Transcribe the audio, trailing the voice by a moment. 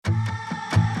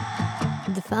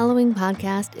The following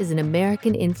podcast is an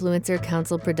American Influencer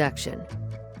Council production.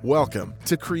 Welcome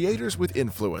to Creators with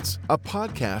Influence, a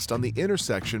podcast on the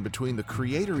intersection between the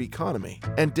creator economy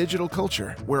and digital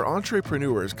culture, where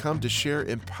entrepreneurs come to share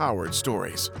empowered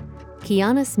stories.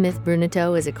 Kiana Smith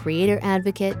Bruneteau is a creator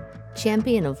advocate,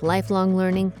 champion of lifelong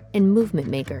learning, and movement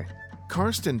maker.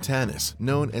 Karsten Tanis,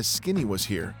 known as Skinny Was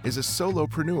Here, is a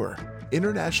solopreneur,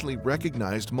 internationally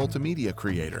recognized multimedia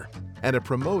creator, and a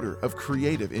promoter of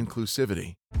creative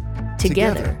inclusivity.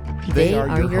 Together, they are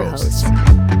your hosts.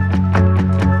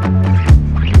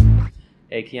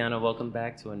 Hey Kiana, welcome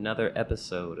back to another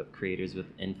episode of Creators with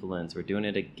Influence. We're doing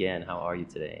it again. How are you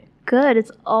today? Good.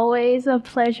 It's always a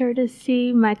pleasure to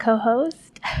see my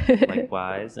co-host.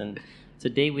 Likewise. And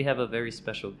today we have a very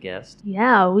special guest.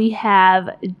 Yeah, we have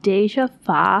Deja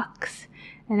Fox.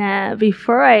 And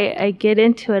before I get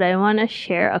into it, I want to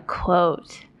share a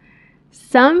quote.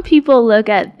 Some people look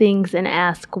at things and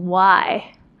ask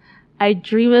why. I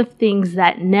dream of things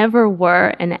that never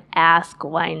were and ask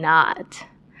why not.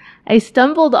 I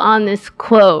stumbled on this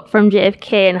quote from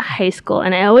JFK in high school,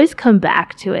 and I always come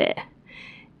back to it.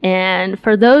 And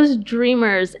for those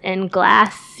dreamers and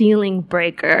glass ceiling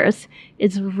breakers,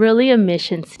 it's really a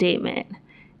mission statement.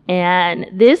 And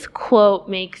this quote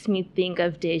makes me think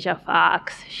of Deja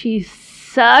Fox. She's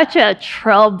such a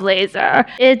trailblazer.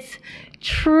 It's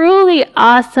truly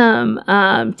awesome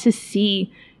to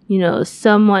see,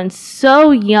 someone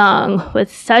so young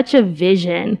with such a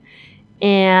vision.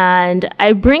 And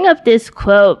I bring up this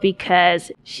quote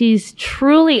because she's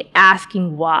truly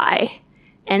asking why.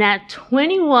 And at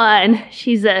 21,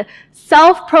 she's a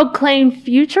self-proclaimed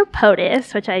future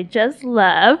POTUS, which I just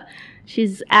love.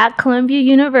 She's at Columbia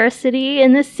University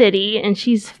in the city, and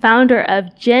she's founder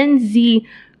of Gen Z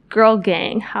Girl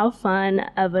Gang. How fun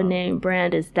of a name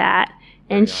brand is that?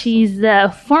 And she's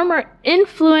the former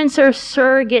influencer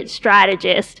surrogate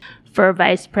strategist for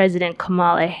Vice President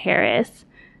Kamala Harris.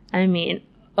 I mean,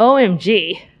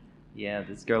 OMG. Yeah,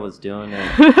 this girl is doing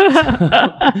it.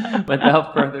 So,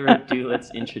 without further ado,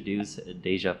 let's introduce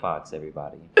Deja Fox,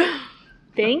 everybody.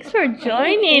 Thanks for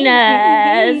joining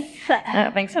us.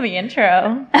 Thanks for the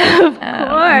intro. Of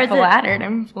course.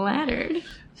 I'm flattered.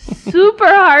 Super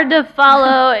hard to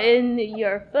follow in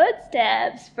your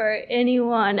footsteps for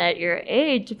anyone at your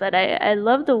age, but I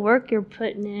love the work you're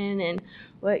putting in and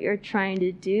what you're trying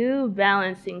to do,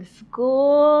 balancing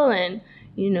school and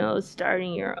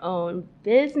starting your own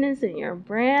business and your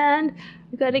brand.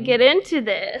 We got to get into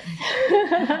this.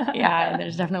 Yeah,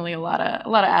 there's definitely a lot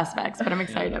of aspects, but I'm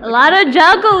excited. A lot of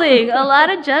juggling,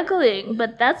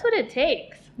 but that's what it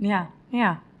takes. Yeah.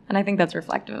 And I think that's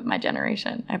reflective of my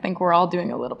generation. I think we're all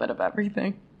doing a little bit of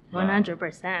everything.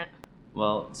 100%.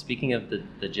 Well, speaking of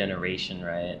the generation,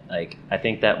 right? Like, I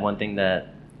think that one thing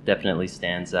that definitely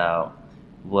stands out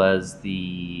was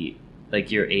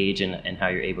your age and how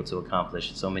you're able to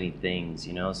accomplish so many things,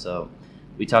 So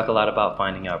we talk a lot about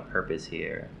finding our purpose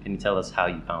here. Can you tell us how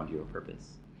you found your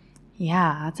purpose?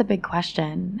 Yeah, that's a big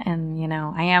question. And,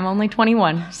 I am only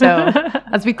 21. So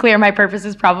let's be clear, my purpose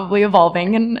is probably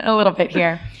evolving in a little bit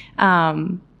here.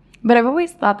 But I've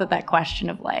always thought that question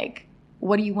of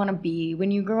what do you want to be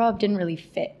when you grow up didn't really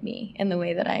fit me in the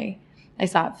way that I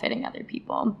saw it fitting other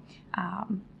people.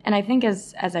 And I think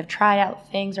as I've tried out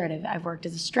things, right, I've worked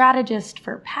as a strategist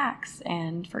for PACs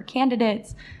and for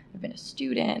candidates. I've been a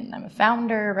student. I'm a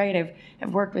founder, right?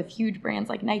 I've worked with huge brands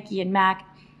like Nike and Mac.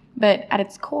 But at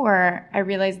its core, I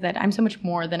realized that I'm so much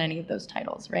more than any of those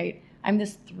titles, right? I'm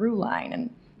this through line,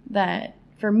 and that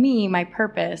for me, my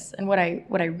purpose and what I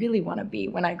really want to be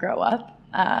when I grow up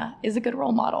is a good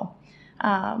role model.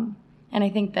 And I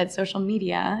think that social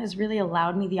media has really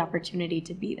allowed me the opportunity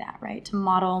to be that, right? To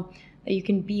model that you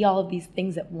can be all of these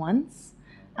things at once,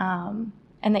 and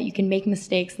that you can make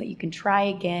mistakes, that you can try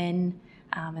again,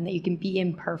 and that you can be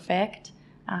imperfect.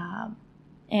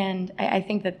 And I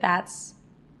think that that's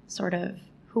sort of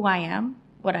who I am,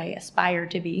 what I aspire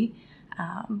to be.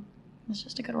 It's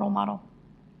just a good role model.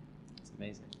 It's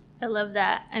amazing. I love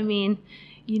that. I mean,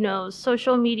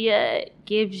 social media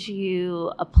gives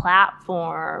you a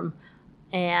platform,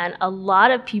 and a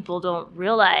lot of people don't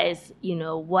realize,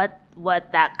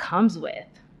 what that comes with.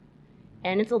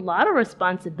 And it's a lot of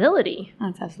responsibility.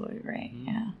 That's absolutely right,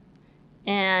 yeah.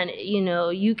 And,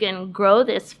 you can grow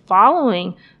this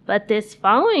following, but this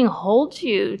following holds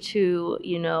you to,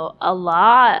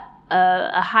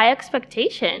 a high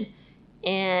expectation.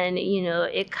 And,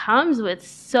 it comes with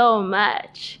so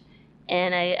much.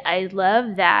 And I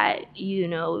love that,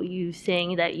 you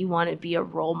saying that you want to be a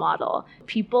role model.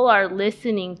 People are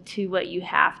listening to what you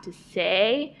have to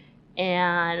say,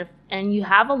 and you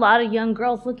have a lot of young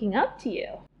girls looking up to you.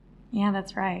 Yeah,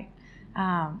 that's right.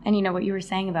 And you know what you were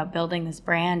saying about building this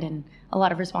brand and a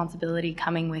lot of responsibility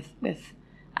coming with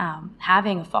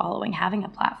having a following, having a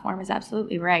platform is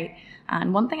absolutely right.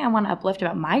 And one thing I want to uplift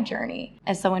about my journey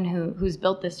as someone who's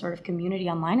built this sort of community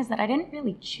online is that I didn't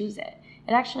really choose it.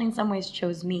 It actually in some ways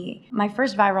chose me. My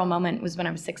first viral moment was when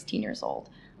I was 16 years old.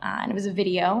 And it was a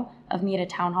video of me at a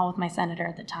town hall with my senator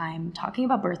at the time talking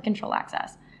about birth control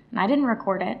access. And I didn't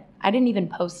record it. I didn't even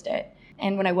post it.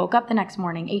 And when I woke up the next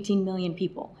morning, 18 million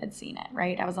people had seen it,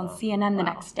 right? I was on CNN the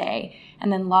next day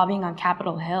and then lobbying on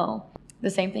Capitol Hill.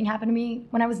 The same thing happened to me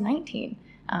when I was 19.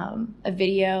 A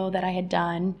video that I had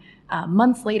done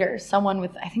months later, someone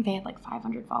with, I think they had like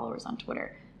 500 followers on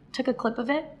Twitter, took a clip of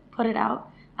it, put it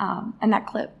out, and that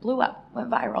clip blew up,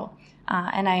 went viral.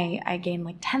 And I gained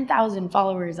like 10,000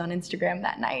 followers on Instagram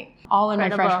that night, all in my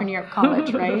freshman year of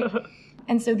college, right?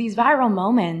 And so these viral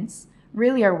moments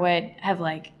really are what have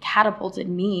like catapulted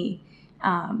me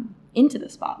into the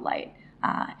spotlight.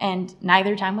 And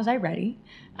neither time was I ready.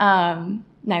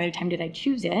 Neither time did I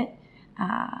choose it.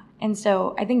 And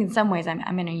so I think in some ways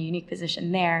I'm in a unique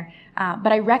position there.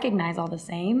 But I recognize all the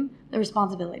same the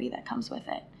responsibility that comes with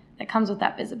it, that comes with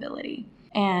that visibility.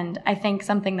 And I think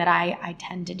something that I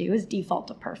tend to do is default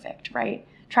to perfect, right?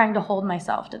 Trying to hold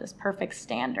myself to this perfect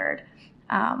standard.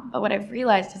 But what I've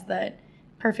realized is that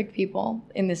perfect people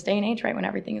in this day and age, right, when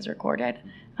everything is recorded,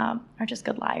 are just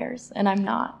good liars, and I'm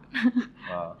not.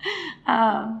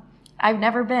 Wow. I've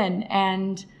never been,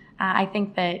 and I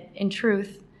think that in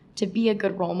truth, to be a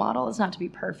good role model is not to be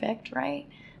perfect, right?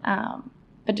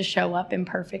 But to show up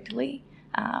imperfectly,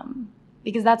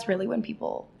 because that's really when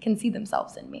people can see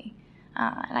themselves in me.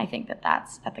 And I think that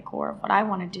that's at the core of what I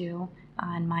want to do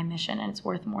and my mission, and it's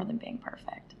worth more than being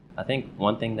perfect. I think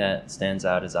one thing that stands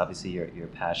out is obviously your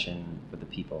passion for the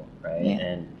people, right? Yeah.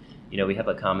 And, you know, we have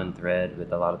a common thread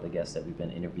with a lot of the guests that we've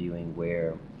been interviewing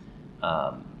where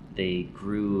they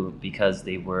grew because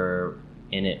they were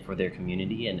in it for their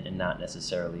community and not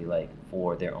necessarily like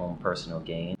for their own personal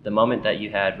gain. The moment that you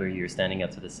had where you were standing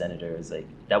up to the senator is like,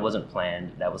 that wasn't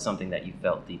planned. That was something that you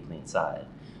felt deeply inside.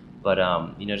 But,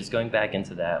 you know, just going back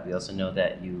into that, we also know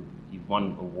that you've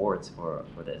won awards for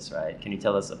this, right? Can you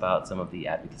tell us about some of the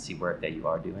advocacy work that you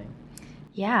are doing?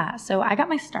 Yeah, so I got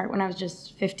my start when I was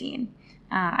just 15.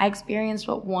 I experienced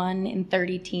what 1 in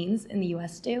 30 teens in the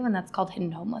U.S. do, and that's called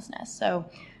hidden homelessness. So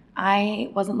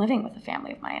I wasn't living with a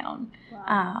family of my own.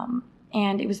 Wow.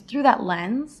 And it was through that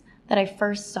lens that I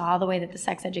first saw the way that the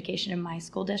sex education in my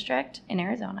school district in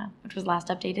Arizona, which was last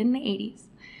updated in the 80s,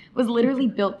 was literally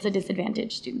built to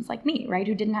disadvantage students like me, right,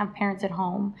 who didn't have parents at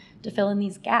home to fill in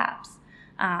these gaps.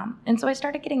 And so I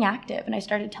started getting active, and I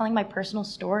started telling my personal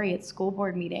story at school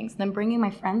board meetings, and then bringing my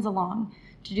friends along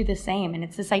to do the same. And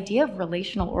it's this idea of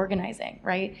relational organizing,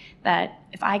 right, that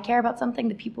if I care about something,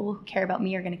 the people who care about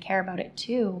me are going to care about it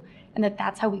too, and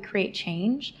that's how we create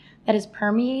change that has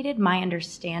permeated my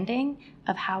understanding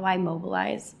of how I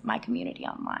mobilize my community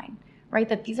online, right,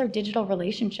 that these are digital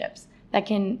relationships that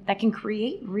can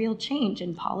create real change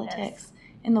in politics, yes,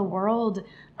 in the world,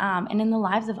 and in the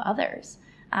lives of others.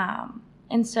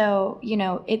 And so, you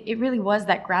know, it really was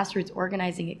that grassroots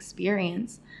organizing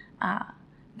experience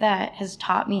that has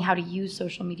taught me how to use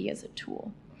social media as a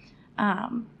tool.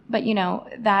 But, you know,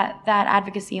 that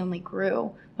advocacy only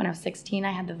grew. When I was 16,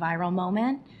 I had the viral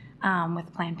moment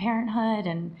with Planned Parenthood,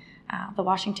 and the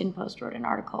Washington Post wrote an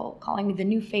article calling me the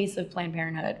new face of Planned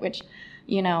Parenthood, which,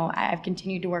 you know, I've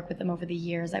continued to work with them over the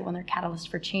years. I won their Catalyst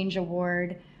for Change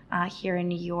Award here in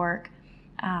New York.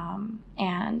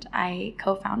 And I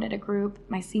co-founded a group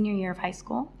my senior year of high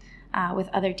school with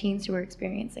other teens who were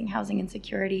experiencing housing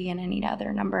insecurity and any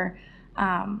other number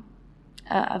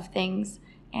of things.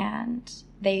 And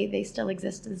they still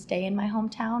exist to this day in my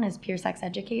hometown as peer sex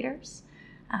educators.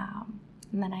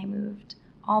 And then I moved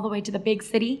all the way to the big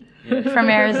city from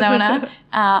Arizona,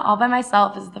 all by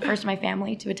myself as the first of my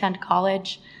family to attend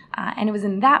college. And it was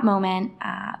in that moment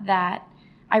that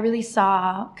I really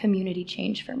saw community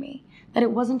change for me. That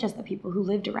it wasn't just the people who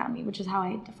lived around me, which is how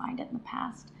I had defined it in the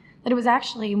past. That it was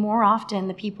actually more often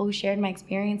the people who shared my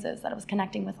experiences that I was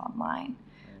connecting with online.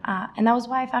 And that was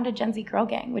why I founded Gen Z Girl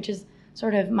Gang, which is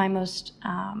sort of my most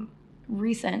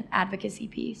recent advocacy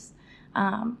piece.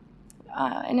 And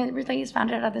it really is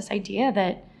founded out of this idea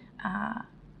that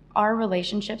our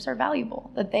relationships are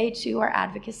valuable, that they too are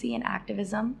advocacy and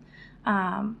activism,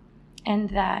 and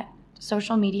that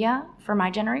social media for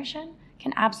my generation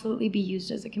can absolutely be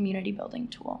used as a community building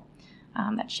tool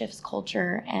that shifts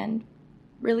culture and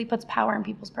really puts power in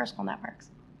people's personal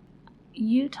networks.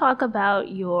 You talk about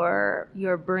your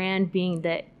brand being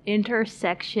the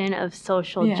intersection of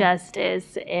social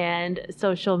justice and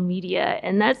social media,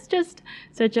 and that's just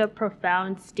such a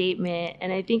profound statement.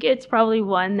 And I think it's probably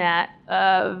one that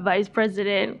Vice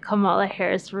President Kamala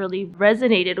Harris really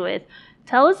resonated with.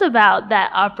 Tell us about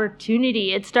that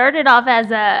opportunity. It started off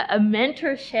as a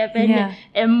mentorship and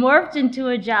it morphed into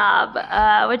a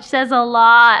job, which says a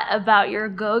lot about your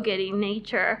go-getting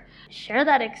nature. Share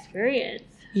that experience.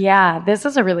 Yeah, this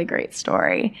is a really great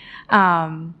story.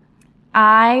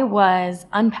 I was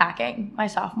unpacking my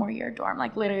sophomore year dorm,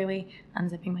 like literally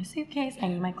unzipping my suitcase,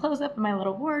 hanging my clothes up in my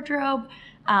little wardrobe,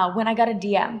 when I got a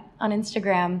DM on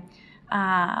Instagram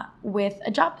with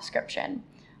a job description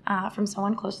from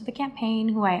someone close to the campaign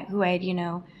who I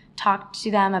had, talked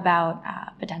to them about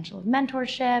potential of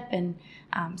mentorship and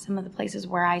some of the places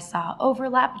where I saw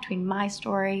overlap between my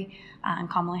story and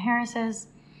Kamala Harris's.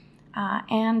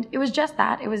 And it was just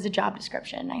that. It was a job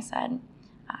description. I said,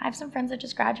 I have some friends that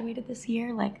just graduated this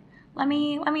year. Like, let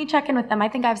me check in with them. I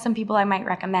think I have some people I might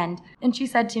recommend. And she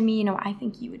said to me, I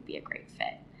think you would be a great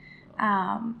fit.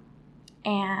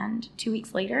 And 2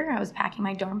 weeks later, I was packing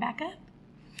my dorm back up.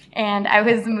 And I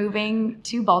was moving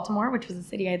to Baltimore, which was a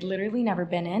city I'd literally never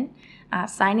been in,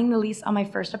 signing the lease on my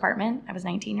first apartment. I was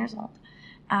 19 years old.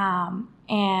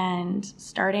 And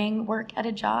starting work at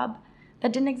a job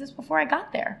that didn't exist before I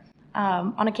got there.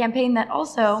 On a campaign that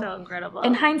also, so incredible.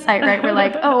 In hindsight, right, we're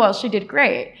like, oh, well, she did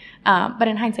great. But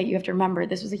in hindsight, you have to remember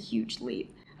this was a huge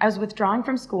leap. I was withdrawing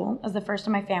from school as the first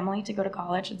in my family to go to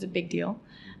college. It's a big deal.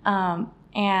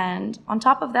 And on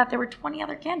top of that, there were 20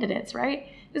 other candidates, right?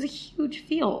 It was a huge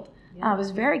field. It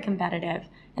was very competitive.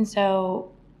 And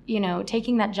so,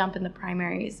 taking that jump in the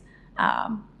primaries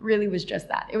really was just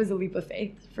that. It was a leap of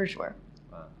faith, for sure.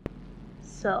 Wow.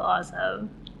 So awesome.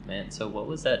 Man, so what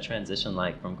was that transition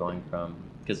like from going from,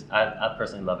 because I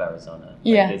personally love Arizona.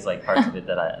 There's parts of it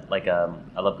that I like. I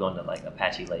love going to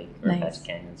Apache Lake or Apache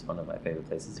Canyon. It's one of my favorite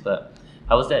places. But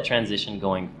how was that transition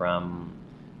going from,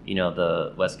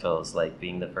 the West Coast,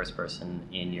 being the first person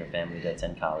in your family to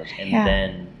attend college, and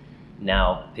then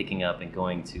now picking up and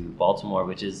going to Baltimore,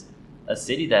 which is a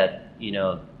city that,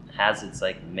 has its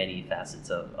many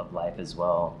facets of life as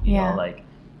well. You know,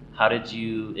 how did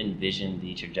you envision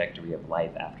the trajectory of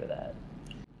life after that?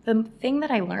 The thing that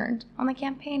I learned on the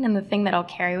campaign and the thing that I'll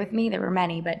carry with me, there were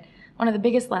many, but one of the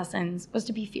biggest lessons was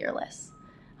to be fearless.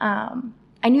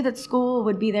 I knew that school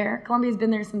would be there. Columbia's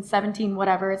been there since 17,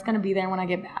 whatever. It's going to be there when I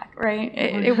get back, right?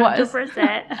 It was.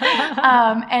 100%.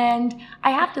 And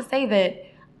I have to say that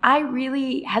I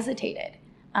really hesitated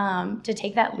to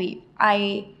take that leap.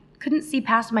 I couldn't see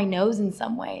past my nose in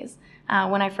some ways.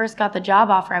 When I first got the job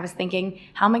offer, I was thinking,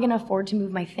 how am I going to afford to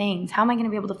move my things? How am I going to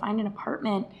be able to find an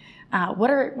apartment?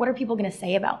 What are people going to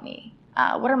say about me?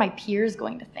 What are my peers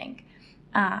going to think?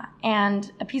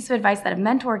 And a piece of advice that a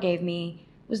mentor gave me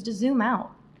was to zoom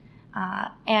out.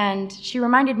 And she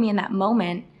reminded me in that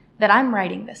moment that I'm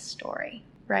writing this story,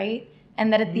 right?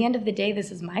 And that at the end of the day,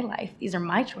 this is my life. These are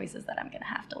my choices that I'm going to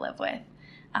have to live with.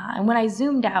 And when I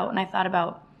zoomed out and I thought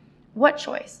about what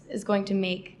choice is going to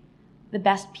make the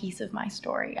best piece of my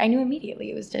story, I knew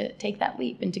immediately it was to take that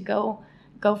leap and to go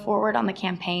forward on the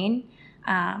campaign.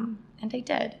 And I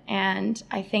did. And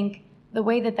I think the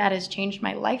way that has changed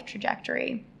my life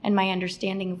trajectory and my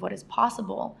understanding of what is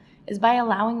possible is by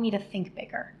allowing me to think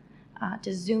bigger,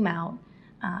 to zoom out,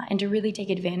 and to really take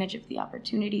advantage of the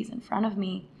opportunities in front of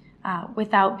me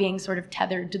without being sort of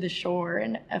tethered to the shore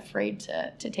and afraid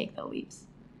to take the leaps.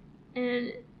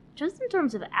 And just in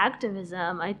terms of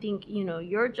activism, I think,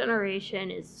 your generation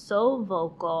is so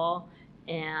vocal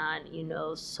and,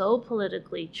 so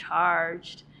politically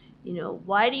charged.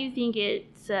 Why do you think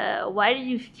why did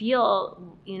you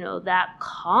feel, that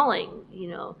calling,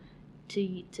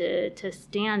 to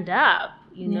stand up,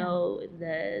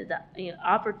 the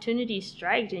opportunity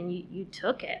striked and you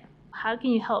took it? How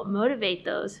can you help motivate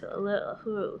those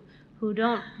who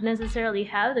don't necessarily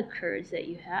have the courage that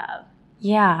you have?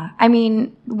 Yeah. I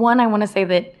mean, one, I want to say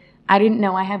that I didn't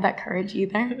know I had that courage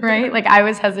either, right? I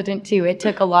was hesitant too. It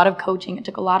took a lot of coaching. It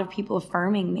took a lot of people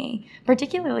affirming me,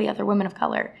 particularly other women of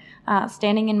color,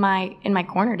 standing in my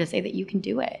corner to say that you can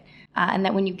do it. And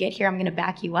that when you get here, I'm going to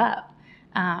back you up.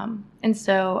 And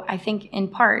so I think in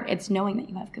part it's knowing that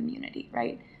you have community,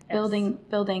 right? Yes.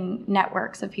 Building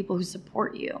networks of people who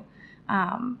support you,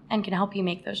 and can help you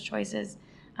make those choices.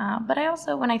 But I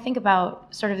also, when I think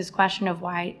about sort of this question of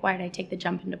why did I take the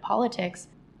jump into politics,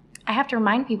 I have to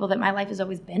remind people that my life has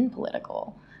always been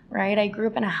political, right? I grew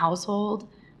up in a household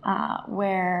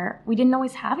where we didn't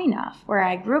always have enough, where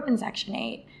I grew up in Section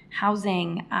 8,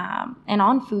 housing, and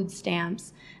on food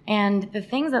stamps, and the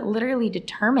things that literally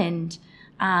determined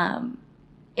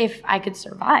if I could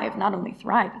survive, not only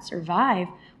thrive, but survive,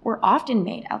 were often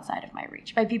made outside of my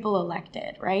reach by people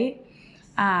elected, right?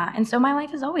 And so my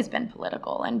life has always been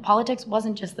political, and politics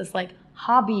wasn't just this like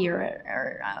hobby or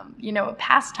a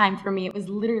pastime for me. It was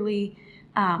literally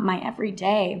my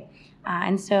everyday.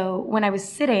 And so when I was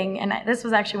sitting, and this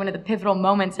was actually one of the pivotal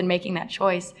moments in making that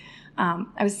choice,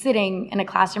 I was sitting in a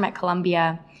classroom at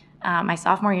Columbia my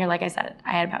sophomore year. Like I said,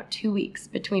 I had about 2 weeks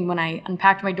between when I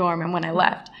unpacked my dorm and when I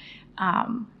left.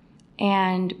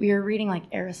 And we were reading like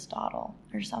Aristotle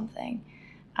or something.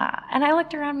 And I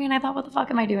looked around me and I thought, what the fuck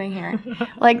am I doing here?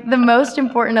 Like, the most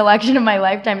important election of my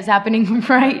lifetime is happening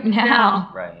right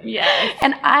now. Right. Yes.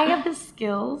 And I have the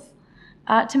skills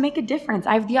to make a difference.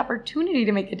 I have the opportunity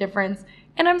to make a difference.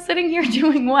 And I'm sitting here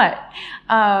doing what?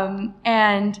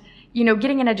 And,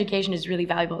 getting an education is really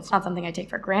valuable. It's not something I take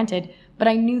for granted, but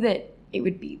I knew that it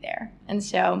would be there. And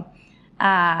so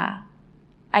I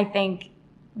think,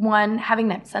 one, having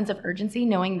that sense of urgency,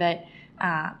 knowing that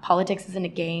politics isn't a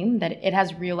game, that it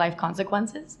has real life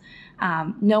consequences,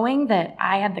 knowing that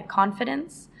I had the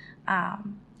confidence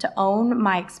to own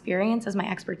my experience as my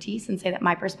expertise and say that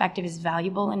my perspective is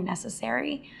valuable and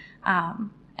necessary,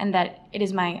 and that it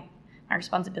is my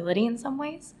responsibility in some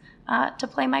ways to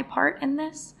play my part in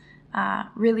this,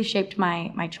 really shaped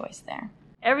my choice there.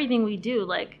 Everything we do,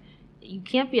 like, you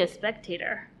can't be a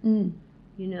spectator.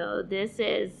 This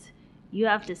is, you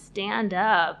have to stand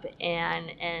up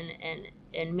and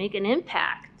make an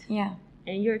impact. Yeah.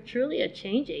 And you're truly a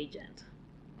change agent.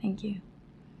 Thank you.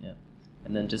 Yeah.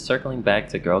 And then just circling back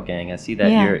to Girl Gang, I see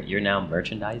that you're now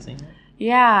merchandising it.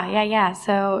 Yeah.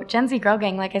 So Gen Z Girl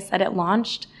Gang, like I said, it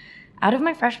launched out of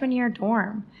my freshman year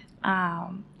dorm.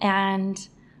 And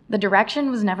the direction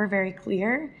was never very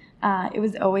clear. It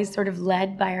was always sort of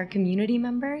led by our community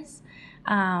members.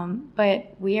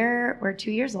 But we're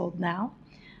 2 years old now.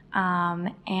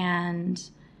 And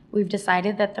we've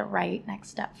decided that the right next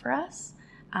step for us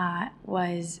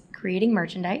was creating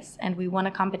merchandise, and we won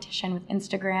a competition with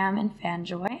Instagram and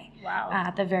FanJoy. Wow.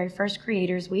 At the very first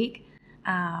Creators Week.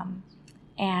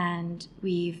 And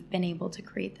we've been able to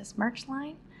create this merch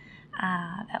line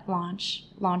that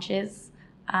launches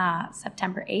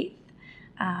September 8th.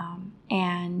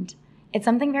 And it's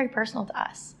something very personal to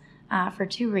us for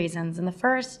two reasons. And the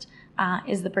first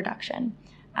is the production.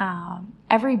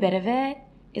 Every bit of it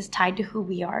is tied to who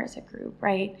we are as a group,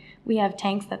 right? We have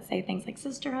tanks that say things like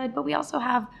sisterhood, but we also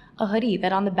have a hoodie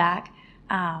that on the back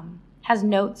has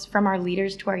notes from our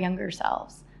leaders to our younger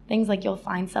selves. Things like you'll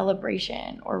find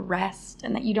celebration or rest,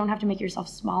 and that you don't have to make yourself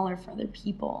smaller for other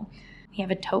people. We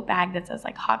have a tote bag that says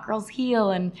like Hot Girls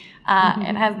Heal, and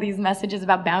it has these messages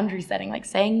about boundary setting, like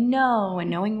saying no and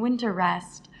knowing when to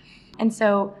rest. And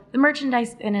so the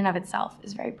merchandise in and of itself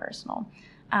is very personal.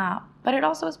 But it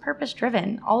also is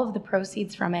purpose-driven. All of the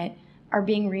proceeds from it are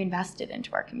being reinvested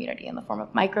into our community in the form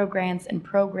of micro grants and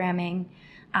programming.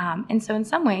 And so in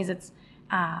some ways, it's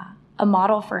a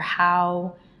model for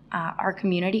how our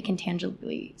community can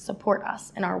tangibly support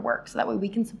us in our work, so that way we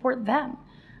can support them.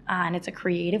 And it's a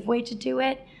creative way to do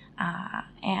it.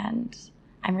 And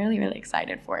I'm really, really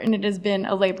excited for it. And it has been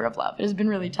a labor of love. It has been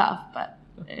really tough, but...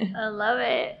 I love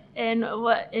it. And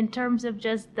what, in terms of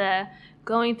just the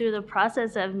going through the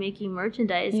process of making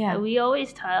merchandise, we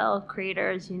always tell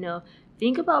creators,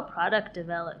 think about product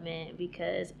development,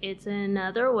 because it's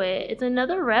another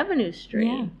revenue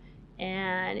stream.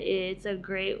 And it's a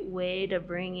great way to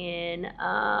bring in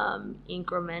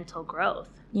incremental growth.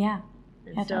 Yeah.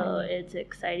 And so it's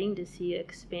exciting to see you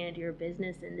expand your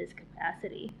business in this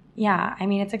capacity. Yeah, I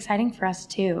mean, it's exciting for us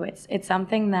too. It's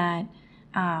something that,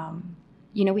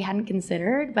 we hadn't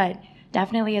considered, but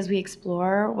definitely as we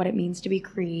explore what it means to be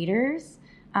creators,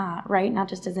 right? Not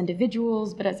just as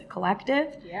individuals, but as a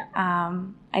collective. Yeah.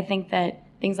 I think that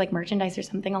things like merchandise are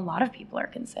something a lot of people are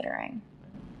considering.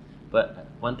 But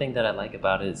one thing that I like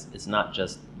about it is it's not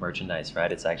just merchandise,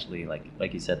 right? It's actually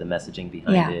like you said, the messaging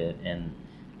behind it,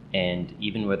 and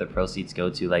even where the proceeds go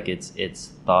to, like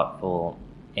it's thoughtful,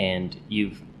 and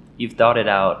you've thought it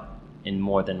out in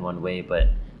more than one way. But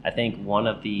I think one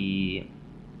of the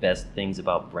best things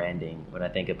about branding, when I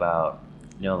think about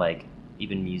like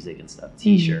even music and stuff,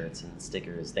 T-shirts and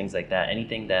stickers, things like that,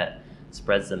 anything that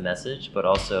spreads the message, but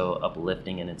also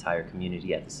uplifting an entire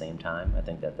community at the same time. I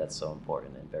think that's so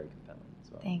important and very compelling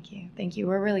as well. Thank you.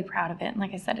 We're really proud of it. And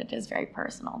like I said, it is very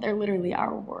personal. They're literally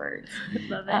our words.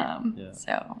 Love it.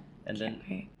 So, and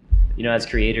then, as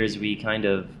creators, we kind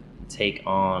of take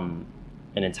on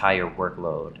an entire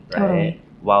workload, right? Totally.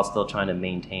 while still trying to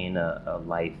maintain a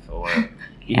life or,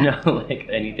 you know, like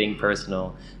anything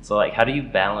personal. So like, how do you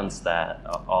balance that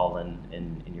all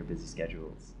in your busy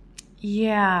schedules?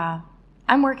 Yeah,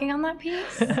 I'm working on that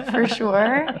piece for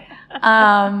sure. But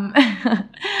I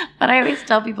always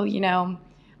tell people, you know,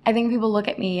 I think people look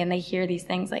at me and they hear these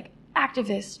things like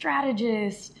activist,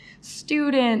 strategist,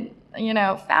 student, you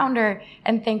know, founder,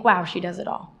 and think, wow, she does it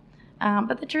all.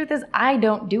 But the truth is, I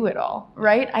don't do it all,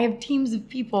 right? I have teams of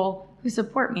people who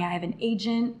support me. I have an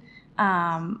agent,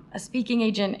 a speaking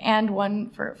agent, and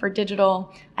one for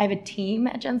digital. I have a team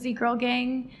at Gen Z Girl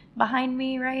Gang behind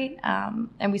me, right?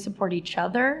 And we support each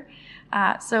other.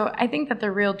 So I think that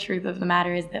the real truth of the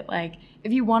matter is that, like,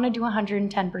 if you want to do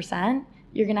 110%,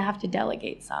 you're going to have to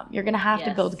delegate some. You're going to have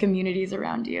to build communities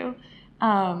around you.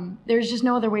 There's just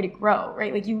no other way to grow,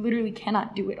 right? Like, you literally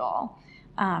cannot do it all.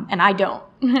 And I don't.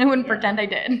 I wouldn't pretend I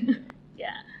did.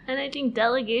 Yeah. And I think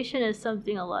delegation is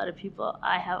something a lot of people,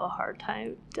 I have a hard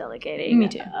time delegating. Me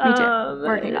too.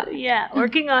 Working on it. Yeah,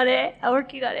 working on it. I'm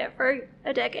working on it for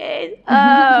a decade.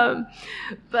 But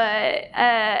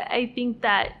I think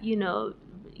that, you know,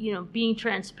 being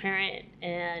transparent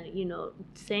and, you know,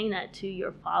 saying that to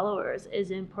your followers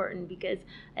is important, because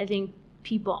I think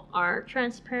people aren't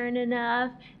transparent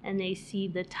enough, and they see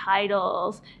the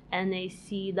titles and they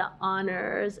see the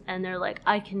honors and they're like,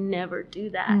 I can never do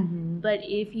that. Mm-hmm. But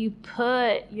if you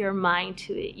put your mind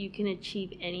to it, you can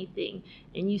achieve anything.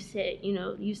 And you said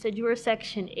you were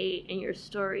Section 8 and your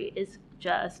story is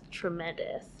just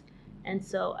tremendous. And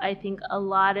so I think a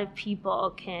lot of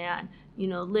people can, you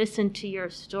know, listen to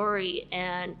your story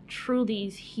and truly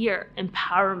hear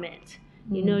empowerment.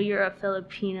 You know, you're a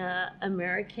Filipina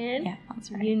American. Yeah,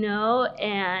 that's right. You know,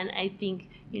 and I think,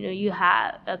 you know, you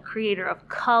have a creator of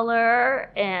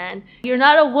color, and you're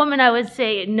not a woman I would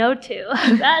say no to.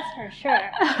 That's for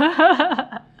sure.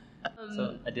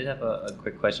 So I did have a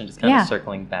quick question, just kind of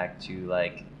circling back to,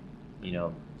 like, you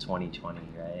know, 2020,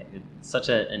 right? It's such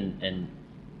an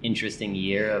interesting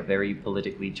year, a very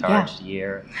politically charged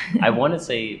year. I want to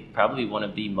say probably one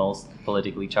of the most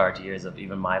politically charged years of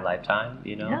even my lifetime,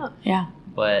 you know? Yeah.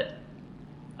 But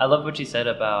I love what you said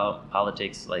about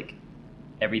politics. Like,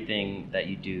 everything that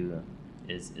you do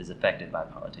is affected by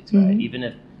politics, right? Mm-hmm. Even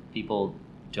if people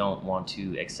don't want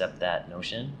to accept that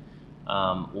notion,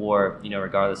 or, you know,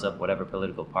 regardless of whatever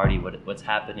political party, what's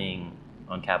happening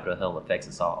on Capitol Hill affects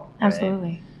us all. Right?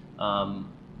 Absolutely.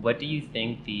 What do you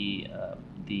think the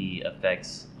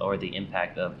effects or the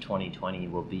impact of 2020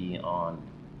 will be on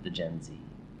the Gen Z?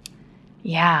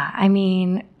 Yeah, I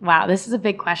mean, wow, this is a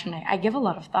big question. I give a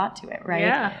lot of thought to it, right?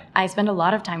 Yeah. I spend a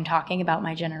lot of time talking about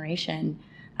my generation.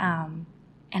 And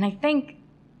I think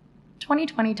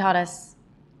 2020 taught us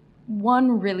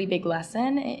one really big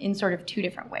lesson in sort of two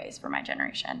different ways for my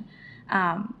generation.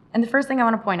 And the first thing I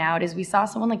want to point out is we saw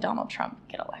someone like Donald Trump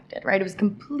get elected, right? It was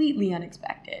completely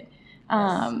unexpected.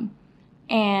 And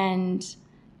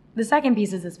the second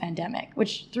piece is this pandemic,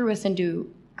 which threw us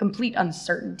into complete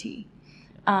uncertainty.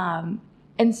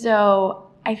 And so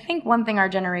I think one thing our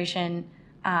generation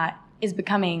is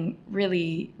becoming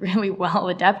really, really well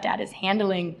adept at is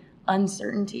handling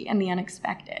uncertainty and the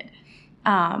unexpected.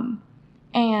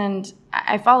 And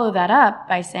I follow that up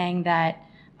by saying that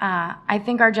I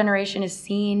think our generation has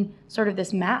seen sort of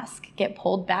this mask get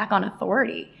pulled back on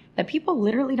authority, that people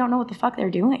literally don't know what the fuck they're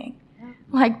doing.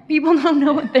 Like, people don't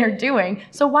know what they're doing.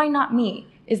 So why not me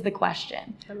is the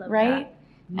question, right?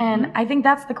 Mm-hmm. And I think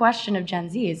that's the question of Gen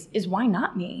Z is why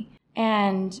not me?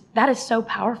 And that is so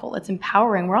powerful. It's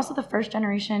empowering. We're also the first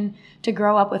generation to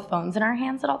grow up with phones in our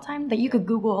hands at all time, that you could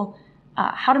Google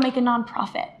how to make a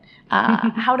nonprofit,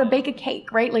 how to bake a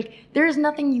cake, right? Like, there is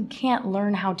nothing you can't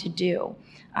learn how to do.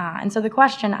 And so the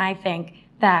question, I think,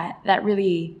 that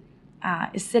really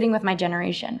is sitting with my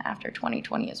generation after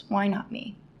 2020 is why not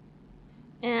me?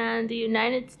 And the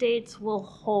United States will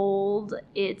hold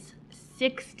its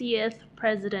 60th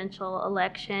presidential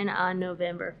election on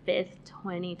November 5th,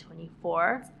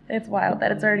 2024. It's wild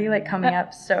that it's already, like, coming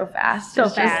up so fast. So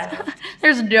fast.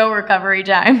 There's no recovery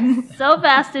time. So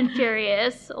fast and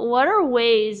furious. What are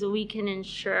ways we can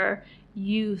ensure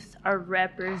youth are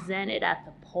represented at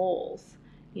the polls?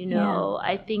 You know,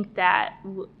 I think that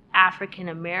African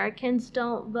Americans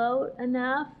don't vote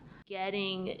enough.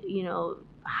 Getting, you know,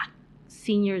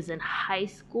 seniors in high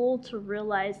school to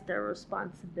realize their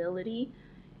responsibility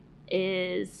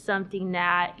is something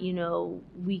that, you know,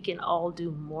 we can all do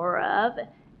more of,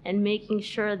 and making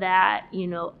sure that, you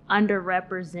know,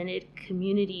 underrepresented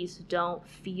communities don't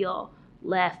feel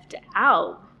left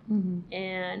out. Mm-hmm.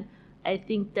 And I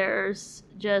think there's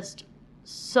just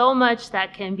so much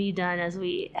that can be done as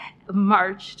we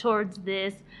march towards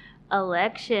this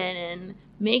election. And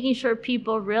making sure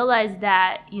people realize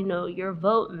that, you know, your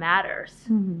vote matters.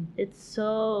 Mm-hmm. It's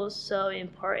so, so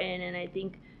important. And I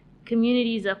think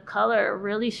communities of color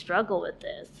really struggle with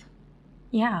this.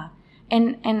 Yeah.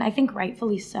 And I think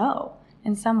rightfully so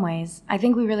in some ways. I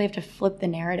think we really have to flip the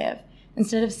narrative.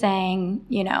 Instead of saying,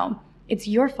 you know, it's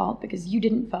your fault because you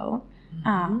didn't vote,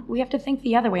 we have to think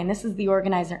the other way. And this is the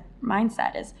organizer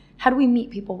mindset, is how do we meet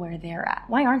people where they're at?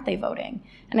 Why aren't they voting?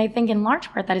 And I think in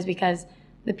large part that is because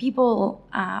the people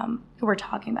who we're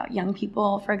talking about, young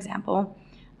people, for example,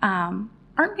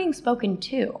 aren't being spoken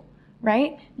to,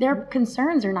 right? Their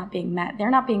concerns are not being met. They're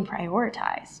not being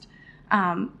prioritized,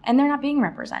 and they're not being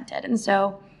represented. And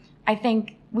so I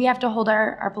think we have to hold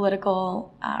our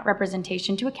political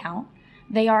representation to account.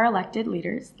 They are elected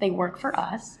leaders. They work for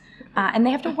us, and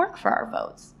they have to work for our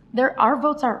votes. Our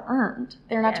votes are earned.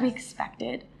 They're not to be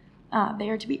expected. They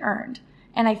are to be earned.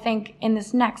 And I think in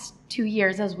this next 2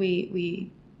 years, as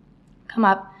we come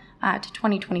up to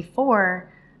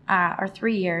 2024, or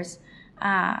 3 years,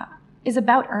 is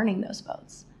about earning those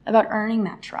votes, about earning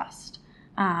that trust,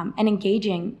 and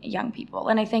engaging young people.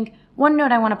 And I think one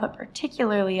note I want to put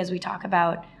particularly as we talk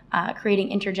about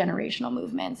creating intergenerational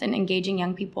movements and engaging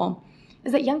young people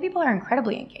is that young people are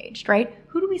incredibly engaged, right?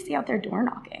 Who do we see out there door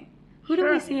knocking? Who do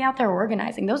we see out there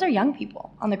organizing? Those are young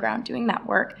people on the ground doing that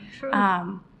work.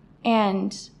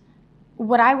 And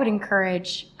what I would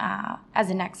encourage as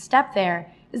a next step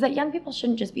there is that young people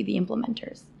shouldn't just be the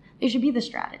implementers. They should be the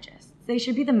strategists. They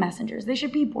should be the messengers. They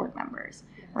should be board members,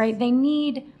 right? We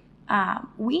need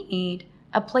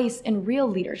a place in real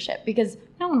leadership because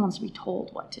no one wants to be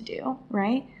told what to do,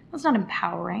 right? That's not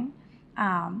empowering.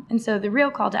 And so the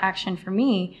real call to action for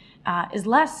me is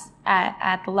less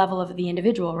at the level of the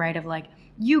individual, right? Of like,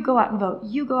 you go out and vote,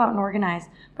 you go out and organize,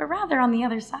 but rather on the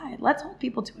other side, let's hold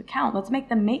people to account. Let's make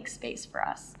them make space for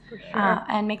us,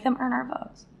 and make them earn our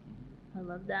votes. I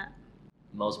love that.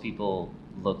 Most people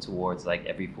look towards like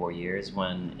every 4 years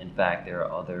when in fact there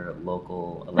are other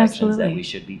local elections that we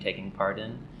should be taking part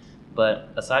in. But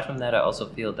aside from that, I also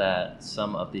feel that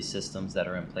some of these systems that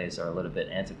are in place are a little bit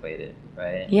antiquated,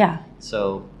 right? Yeah.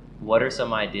 So what are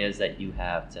some ideas that you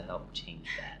have to help change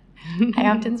that? I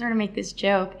often sort of make this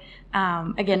joke,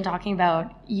 again, talking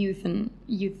about youth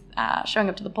showing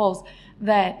up to the polls,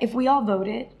 that if we all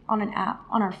voted on an app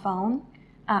on our phone,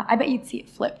 I bet you'd see it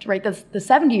flipped, right? The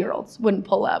 70-year-olds wouldn't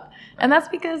pull up. And that's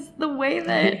because the way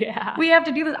that we have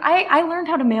to do this, I learned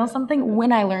how to mail something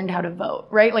when I learned how to vote,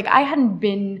 right? Like I hadn't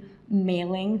been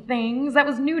mailing things. That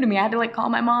was new to me. I had to like call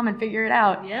my mom and figure it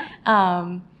out.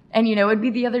 And you know, it'd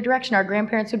be the other direction. Our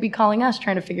grandparents would be calling us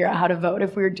trying to figure out how to vote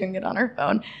if we were doing it on our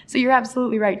phone. So you're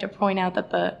absolutely right to point out that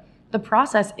the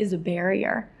process is a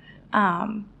barrier.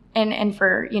 And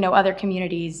for, you know, other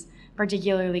communities,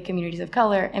 particularly communities of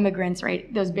color, immigrants,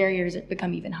 right, those barriers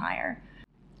become even higher.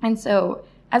 And so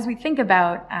as we think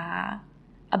about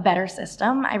a better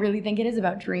system, I really think it is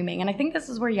about dreaming. And I think this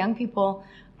is where young people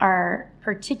are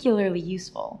particularly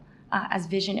useful as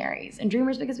visionaries and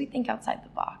dreamers because we think outside the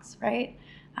box, right?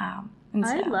 I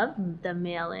love the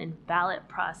mail-in ballot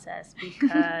process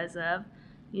because of,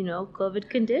 you know, COVID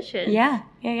conditions. Yeah.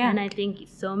 And I think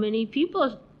so many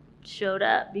people showed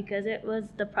up because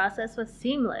the process was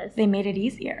seamless. They made it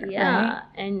easier. Yeah, right?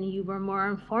 And you were more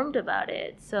informed about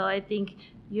it. So I think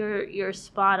you're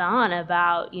spot on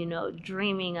about, you know,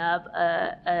 dreaming up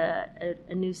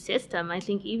a new system. I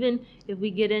think even if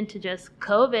we get into just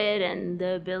COVID and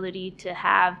the ability to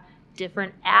have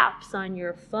different apps on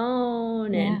your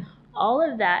phone and all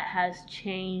of that has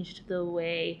changed the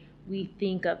way we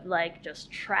think of like just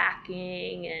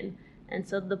tracking and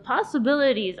so the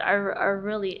possibilities are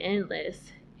really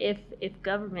endless if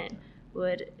government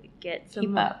would get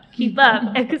some keep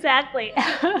up exactly.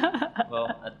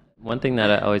 Well, one thing that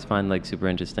I always find like super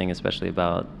interesting, especially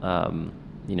about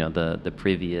you know the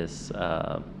previous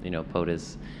you know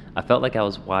POTUS, I felt like I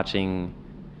was watching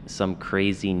some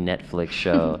crazy Netflix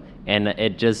show and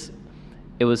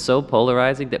it was so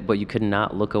polarizing but you could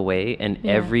not look away, and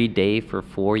every day for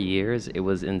 4 years it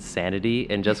was insanity,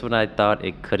 and just when I thought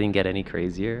it couldn't get any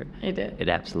crazier, it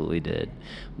absolutely did.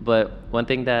 But one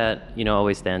thing that, you know,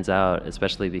 always stands out,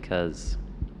 especially because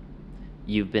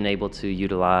you've been able to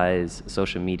utilize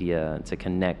social media to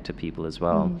connect to people as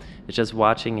well, it's just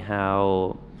watching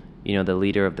how, you know, the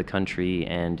leader of the country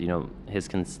and, you know, his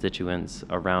constituents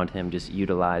around him just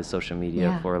utilize social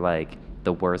media for like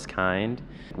the worst kind.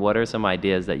 What are some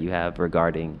ideas that you have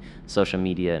regarding social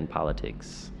media and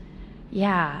politics?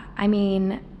 Yeah, I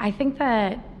mean, I think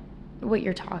that what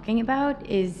you're talking about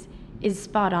is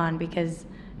spot on, because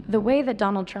the way that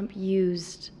Donald Trump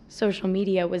used social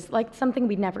media was like something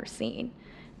we'd never seen.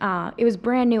 It was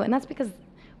brand new, and that's because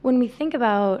when we think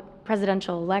about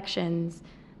presidential elections,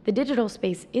 the digital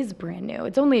space is brand new.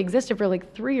 It's only existed for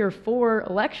like 3 or 4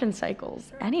 election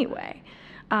cycles anyway.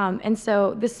 And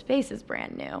so this space is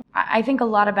brand new. I think a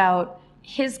lot about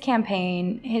his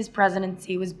campaign, his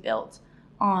presidency was built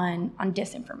on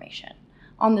disinformation,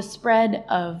 on the spread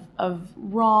of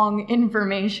wrong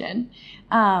information.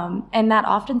 And that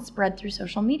often spread through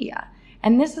social media.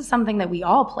 And this is something that we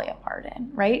all play a part in,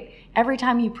 right? Every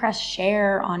time you press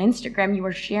share on Instagram, you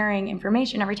are sharing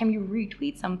information. Every time you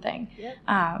retweet something,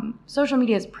 social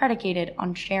media is predicated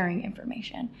on sharing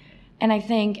information. And I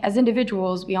think as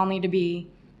individuals, we all need to be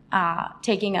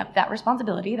taking up that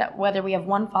responsibility, that whether we have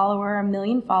 1 follower or 1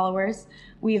 million followers,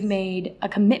 we have made a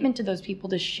commitment to those people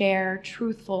to share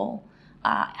truthful,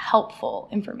 helpful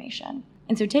information.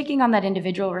 And so taking on that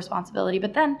individual responsibility,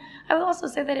 but then I will also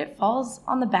say that it falls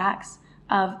on the backs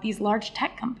of these large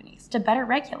tech companies to better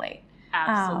regulate.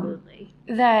 Absolutely.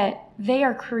 That they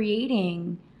are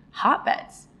creating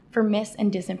hotbeds for mis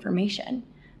and disinformation.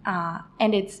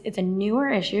 And it's a newer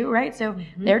issue, right? So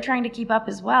they're trying to keep up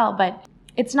as well, but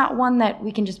it's not one that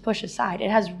we can just push aside.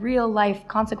 It has real life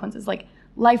consequences, like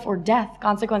life or death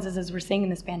consequences, as we're seeing in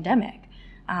this pandemic.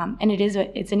 And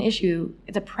it's an issue,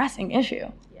 it's a pressing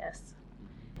issue. Yes.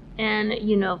 And,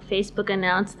 Facebook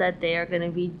announced that they are going to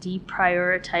be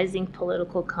deprioritizing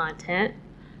political content.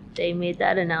 They made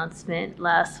that announcement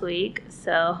last week.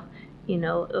 So,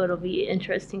 it'll be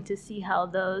interesting to see how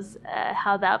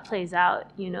that plays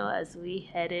out, as we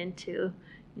head into,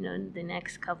 the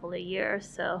next couple of years.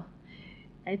 So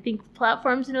I think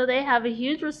platforms, they have a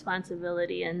huge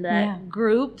responsibility, and that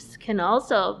groups can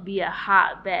also be a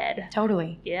hotbed.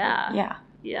 Totally. Yeah.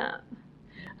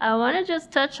 I want to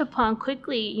just touch upon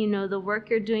quickly, the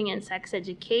work you're doing in sex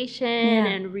education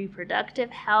and reproductive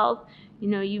health.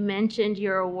 You mentioned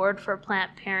your award for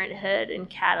Planned Parenthood and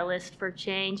Catalyst for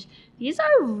Change. These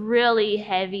are really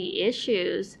heavy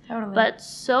issues, but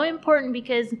so important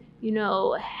because,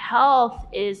 health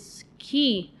is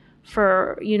key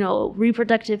for,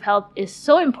 reproductive health is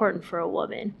so important for a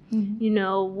woman.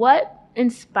 What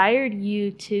inspired you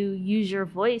to use your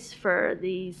voice for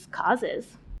these causes?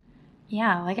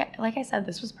 Yeah, like I said,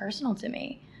 this was personal to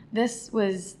me. This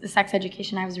was the sex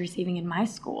education I was receiving in my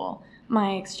school.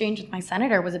 My exchange with my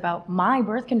senator was about my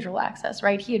birth control access,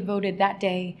 right? He had voted that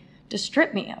day to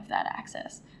strip me of that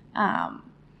access.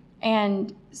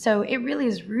 And so it really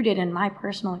is rooted in my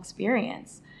personal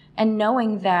experience and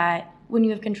knowing that when you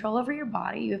have control over your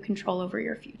body, you have control over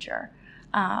your future.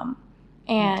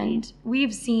 And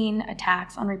we've seen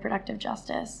attacks on reproductive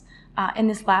justice in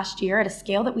this last year at a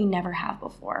scale that we never have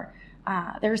before.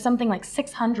 There was something like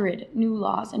 600 new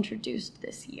laws introduced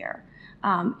this year.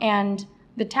 And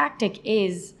the tactic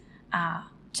is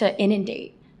to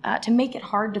inundate, to make it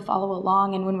hard to follow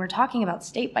along. And when we're talking about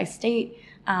state by state,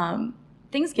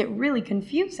 things get really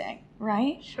confusing,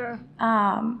 right? Sure.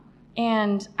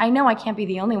 And I know I can't be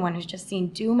the only one who's just seen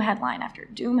doom headline after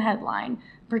doom headline,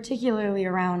 particularly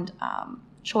around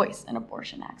choice and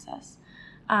abortion access.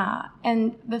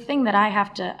 And the thing that I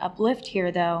have to uplift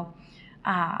here, though,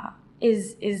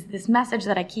 is this message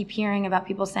that I keep hearing about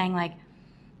people saying, like,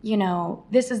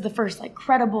 this is the first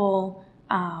credible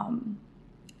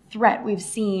threat we've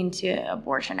seen to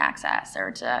abortion access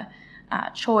or to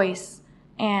choice.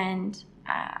 And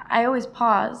I always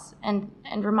pause and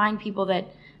remind people that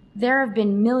there have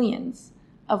been millions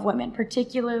of women,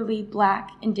 particularly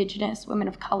Black, Indigenous, women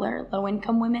of color,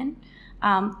 low-income women,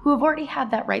 who have already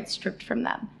had that right stripped from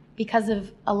them because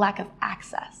of a lack of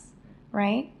access,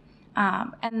 right?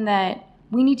 And that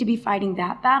we need to be fighting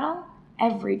that battle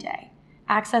every day.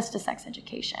 Access to sex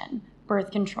education,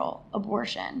 birth control,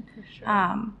 abortion. Sure.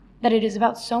 That it is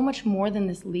about so much more than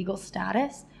this legal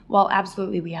status. Well,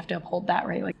 absolutely, we have to uphold that,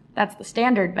 right? That's the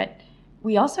standard, but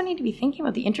we also need to be thinking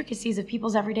about the intricacies of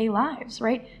people's everyday lives,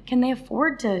 right? Can they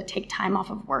afford to take time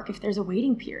off of work if there's a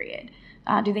waiting period?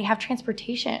 Do they have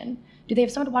transportation? Do they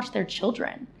have someone to watch their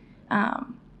children?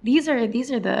 These are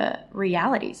the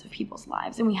realities of people's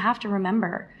lives, and we have to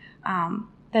remember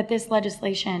that this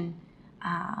legislation,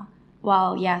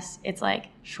 while yes, it's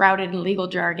shrouded in legal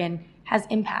jargon, has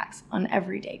impacts on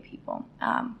everyday people,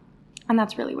 and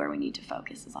that's really where we need to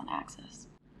focus, is on access.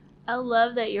 I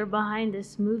love that you're behind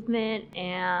this movement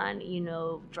and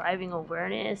driving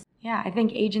awareness. Yeah, I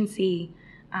think agency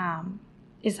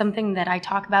is something that I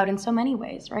talk about in so many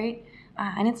ways, right?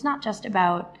 And it's not just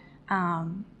about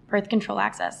birth control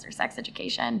access or sex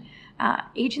education.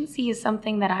 Agency is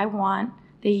something that I want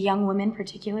the young women,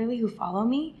 particularly who follow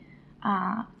me,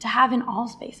 to have in all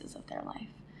spaces of their life,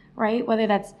 right? Whether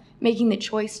that's making the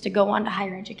choice to go on to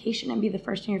higher education and be the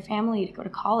first in your family to go to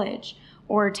college,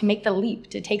 or to make the leap,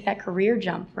 to take that career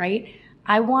jump, right?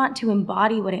 I want to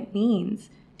embody what it means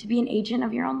to be an agent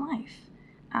of your own life.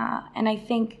 And I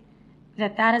think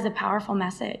that is a powerful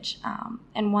message,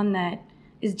 and one that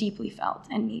is deeply felt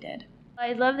and needed.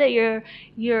 I love that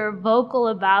you're vocal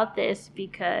about this,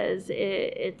 because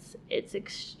it's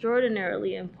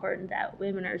extraordinarily important that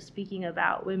women are speaking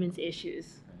about women's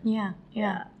issues. Yeah.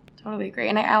 Totally agree.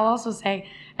 And I'll also say,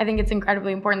 I think it's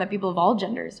incredibly important that people of all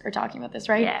genders are talking about this,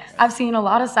 right? Yes. I've seen a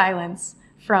lot of silence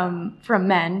from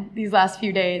men these last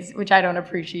few days, which I don't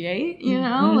appreciate,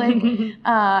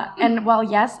 and while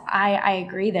yes, I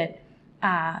agree that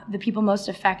the people most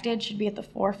affected should be at the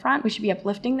forefront, we should be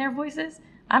uplifting their voices.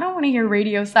 I don't want to hear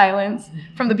radio silence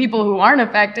from the people who aren't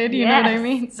affected, you know what I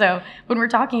mean? So when we're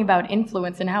talking about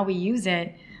influence and how we use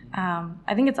it,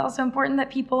 I think it's also important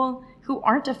that people who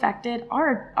aren't affected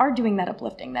are doing that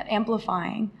uplifting, that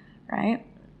amplifying, right?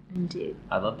 Indeed.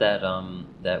 I love that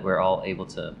that we're all able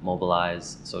to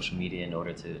mobilize social media in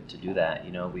order to do that.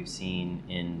 We've seen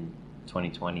in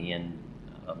 2020 and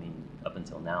up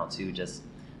until now too, just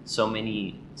so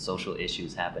many social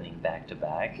issues happening back to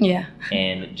back. Yeah.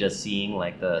 And just seeing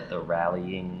like the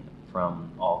rallying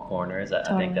from all corners,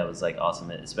 I think that was like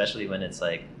awesome, especially when it's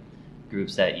like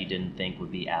groups that you didn't think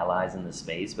would be allies in the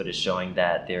space, but it's showing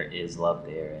that there is love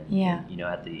there, and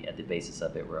at the basis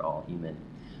of it, we're all human.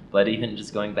 But even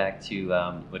just going back to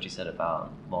what you said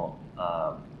about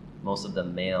most of the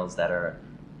males that are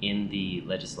in the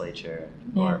legislature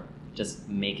or just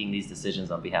making these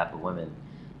decisions on behalf of women,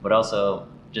 but also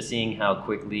just seeing how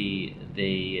quickly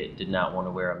they did not want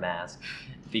to wear a mask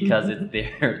because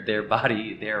it's their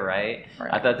body, their right.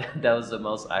 I thought that was the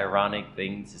most ironic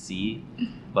thing to see.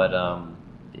 But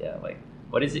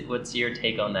what's your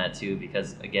take on that too?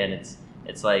 Because again,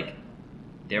 it's like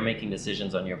they're making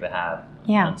decisions on your behalf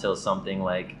until something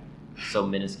like so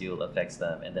minuscule affects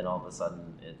them, and then all of a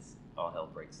sudden it's all hell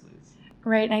breaks loose.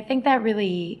 Right, and I think that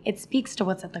really, it speaks to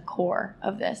what's at the core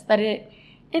of this, that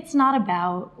it's not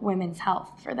about women's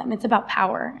health for them. It's about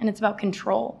power, and it's about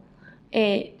control.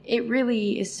 It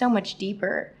really is so much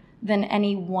deeper than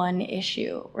any one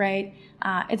issue, right?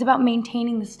 It's about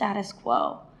maintaining the status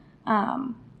quo.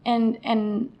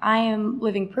 And I am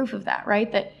living proof of that,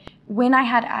 right? That when I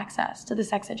had access to the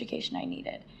sex education I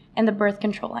needed and the birth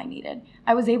control I needed,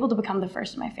 I was able to become the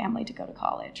first in my family to go to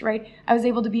college, right? I was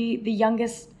able to be the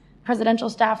youngest presidential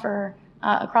staffer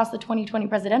across the 2020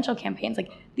 presidential campaigns.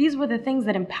 Like, these were the things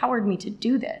that empowered me to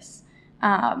do this.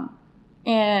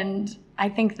 And I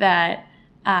think that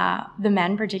the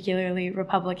men, particularly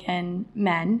Republican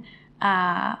men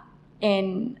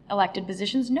in elected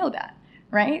positions, know that,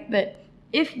 right? That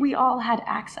if we all had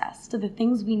access to the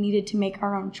things we needed to make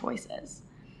our own choices,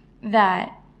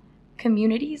 that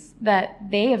communities that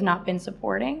they have not been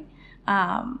supporting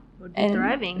would be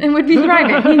thriving. And would be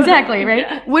thriving, exactly, right?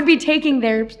 Yes. Would be taking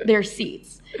their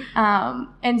seats.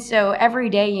 And so every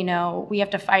day, we have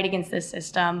to fight against this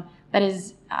system that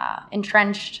is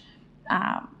entrenched,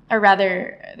 or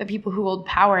rather the people who hold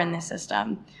power in this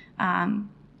system,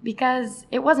 because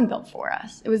it wasn't built for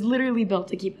us. It was literally built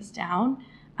to keep us down.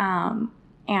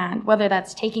 And whether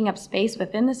that's taking up space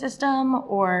within the system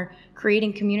or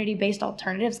creating community-based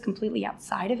alternatives completely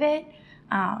outside of it,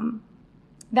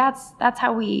 that's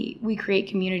how we create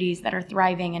communities that are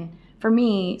thriving. And for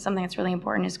me, something that's really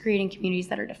important is creating communities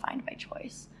that are defined by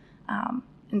choice.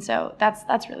 And so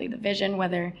that's really the vision,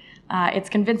 whether it's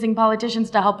convincing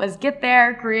politicians to help us get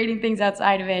there, creating things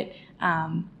outside of it.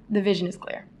 The vision is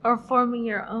clear. Or forming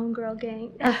your own girl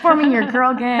gang. Or forming your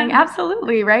girl gang.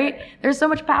 Absolutely, right? There's so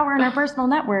much power in our personal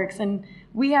networks, and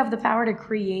we have the power to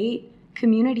create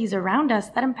communities around us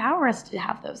that empower us to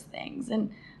have those things and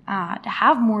to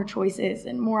have more choices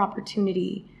and more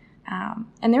opportunity.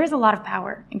 And there is a lot of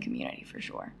power in community, for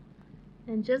sure.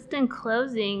 And just in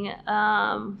closing,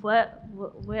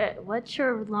 what's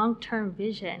your long-term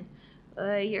vision?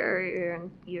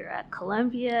 You're at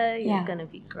Columbia. You're going to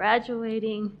be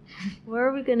graduating. Where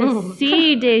are we going to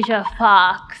see Deja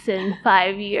Fox in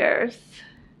 5 years?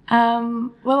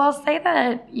 Well, I'll say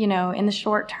that in the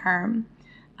short term,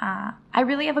 I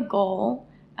really have a goal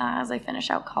as I finish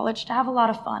out college to have a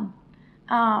lot of fun.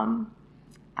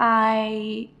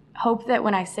 I hope that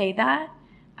when I say that,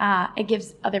 it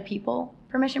gives other people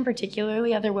permission,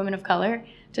 particularly other women of color,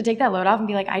 to take that load off and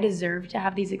be like, I deserve to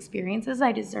have these experiences.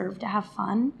 I deserve to have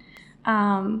fun.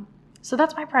 So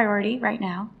that's my priority right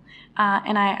now.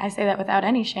 And I say that without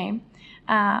any shame.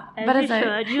 But you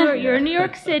should. You're in New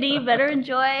York City. Better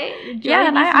enjoy these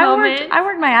and moments. I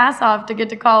worked my ass off to get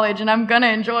to college, and I'm going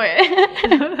to enjoy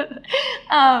it.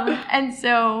 And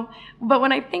so, but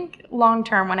when I think long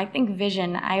term, when I think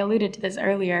vision, I alluded to this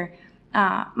earlier,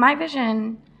 My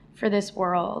vision for this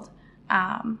world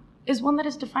is one that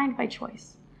is defined by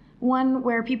choice. One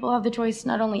where people have the choice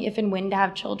not only if and when to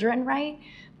have children, right,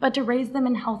 but to raise them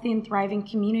in healthy and thriving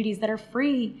communities that are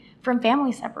free from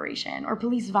family separation or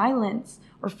police violence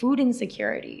or food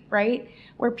insecurity, right?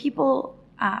 Where people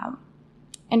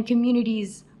and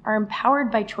communities are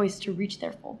empowered by choice to reach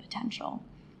their full potential.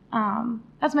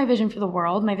 That's my vision for the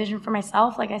world. My vision for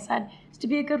myself, like I said, is to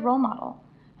be a good role model,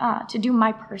 to do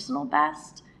my personal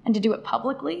best and to do it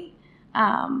publicly,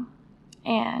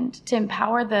 and to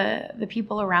empower the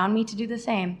people around me to do the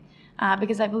same.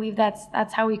 Because I believe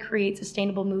that's how we create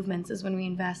sustainable movements, is when we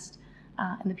invest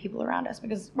in the people around us,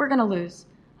 because we're gonna lose.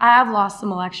 I've lost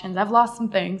some elections, I've lost some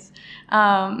things,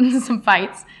 some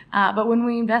fights, but when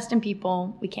we invest in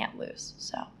people, we can't lose,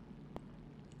 so.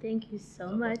 Thank you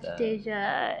so much,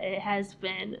 Deja. It has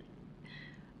been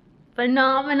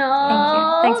phenomenal. Thank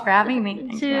you. Thanks for having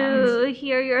me. To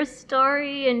hear your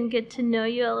story and get to know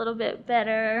you a little bit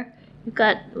better.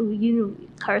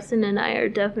 Carson and I are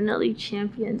definitely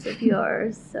champions of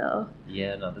yours. So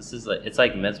yeah, no, this is it's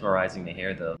like mesmerizing to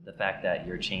hear the fact that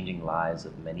you're changing lives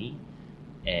of many,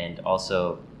 and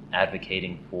also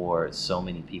advocating for so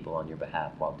many people on your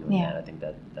behalf while doing that. I think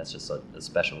that's just a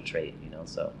special trait,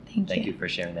 So thank you for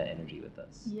sharing that energy with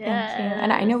us. Yes. Thank you.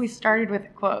 And I know we started with a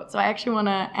quote, so I actually want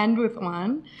to end with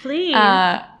one. Please.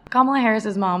 Kamala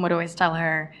Harris's mom would always tell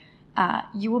her,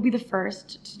 "You will be the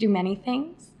first to do many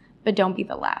things, but don't be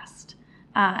the last."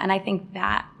 And I think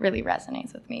that really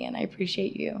resonates with me, and I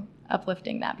appreciate you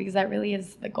uplifting that, because that really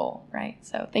is the goal, right?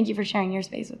 So thank you for sharing your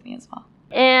space with me as well.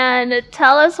 And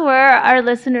tell us where our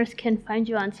listeners can find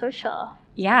you on social.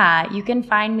 Yeah, you can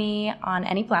find me on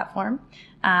any platform.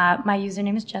 My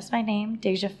username is just my name,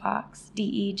 Deja Fox,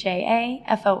 DejaFoxx.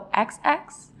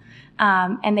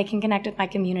 And they can connect with my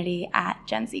community at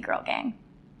Gen Z Girl Gang.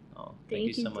 Oh, thank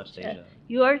you so much, Deja.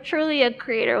 You are truly a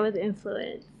creator with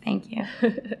influence. Thank you.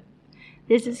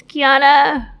 This is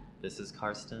Kiana. This is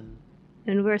Karsten.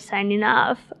 And we're signing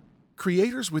off.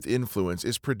 Creators with Influence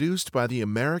is produced by the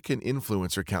American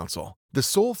Influencer Council, the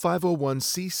sole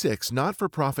 501c6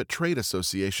 not-for-profit trade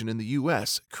association in the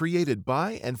U.S. created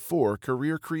by and for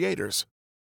career creators.